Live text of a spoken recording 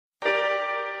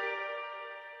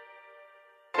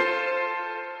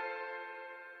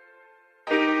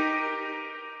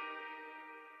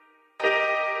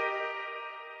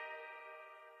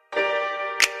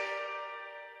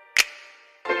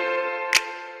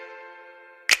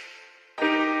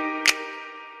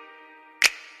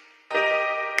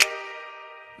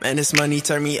Man, this money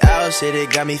turned me out, shit, it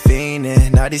got me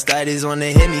fiending. Now these thotties wanna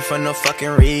hit me for no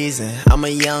fucking reason. I'm a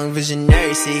young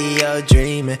visionary, CEO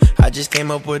dreaming. I just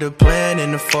came up with a plan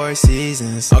in the 4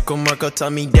 seasons. Uncle Marco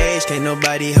told me, Dage, can't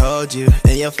nobody hold you,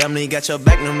 and your family got your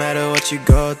back no matter what you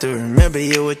go through. Remember,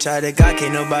 you a child of God,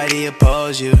 can't nobody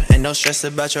oppose you. And no stress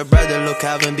about your brother, Lil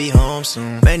Calvin be home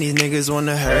soon. Man, these niggas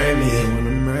wanna hurt me, wanna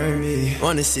murder me,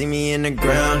 wanna see me in the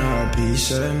ground, heartbeat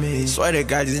shut me. Swear to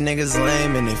God, these niggas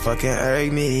lame and they fucking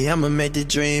irk me. I'ma make the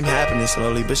dream happen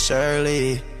slowly but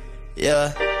surely.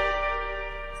 Yeah.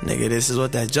 Nigga, this is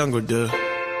what that jungle do.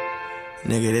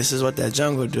 Nigga, this is what that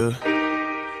jungle do.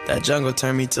 That jungle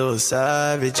turned me to a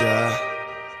savage, yeah.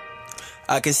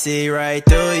 I can see right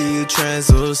through you,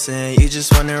 translucent. You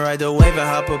just wanna ride the wave and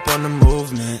hop up on the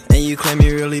movement. And you claim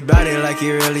you really bout it like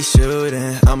you really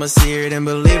shooting. I'ma see it and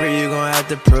believe it, you gon' have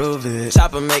to prove it.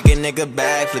 Chopper make a nigga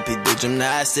backflip, he do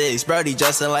gymnastics. Brody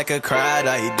dressing like a crowd,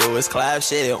 all he do is clap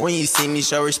shit. When you see me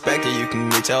show respect, or you can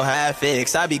get your hat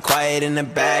fixed. I be quiet in the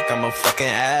back, I'm a fucking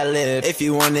ad-lib. If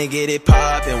you wanna get it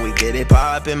poppin', we get it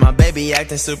poppin'. My baby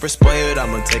acting super spoiled,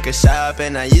 I'ma take her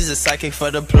shopping. I use a psychic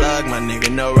for the plug, my nigga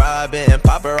no robbing.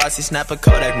 Paparazzi snap a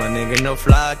Kodak, my nigga no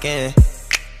flocking.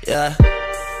 Yeah.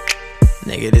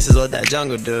 Nigga, this is what that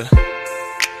jungle do.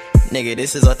 Nigga,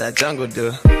 this is what that jungle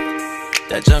do.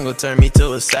 That jungle turned me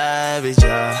to a savage,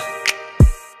 yeah.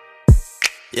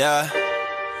 Yeah.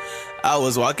 I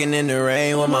was walking in the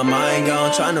rain with my mind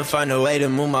gone, trying to find a way to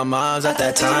move my moms at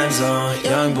that time zone.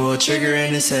 Young boy trigger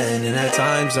in his hand in that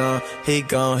time zone. He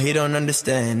gone, he don't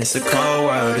understand. It's a cold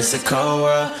world, it's a cold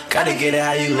world. Gotta get it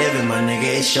how you living, my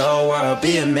nigga, it's your world.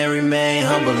 Be a merry man,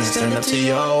 humble and stand up to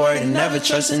your word. And never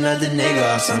trust another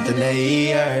nigga off something that he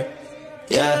heard.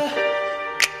 Yeah.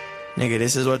 Nigga,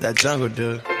 this is what that jungle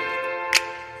do.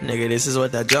 Nigga, this is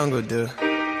what that jungle do.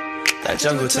 That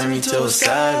jungle turned me to a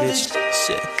savage.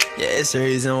 Shit, yeah, it's the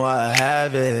reason why I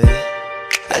have it.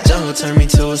 That jungle turned me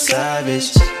to a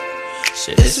savage.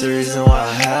 Shit, it's the reason why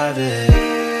I have it.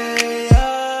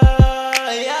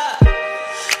 Yeah.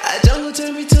 That jungle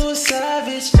turned me to a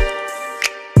savage.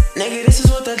 Nigga, this is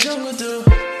what that jungle do.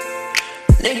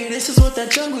 Nigga, this is what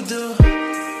that jungle do.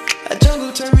 That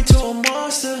jungle turned me to a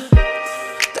monster.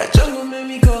 That jungle made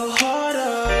me go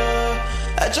harder.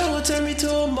 That jungle turned me to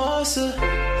a monster.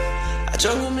 That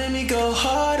jungle made me go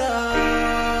harder.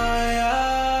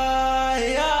 Yeah,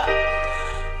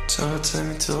 yeah. Jungle turned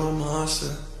me to a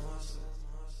monster.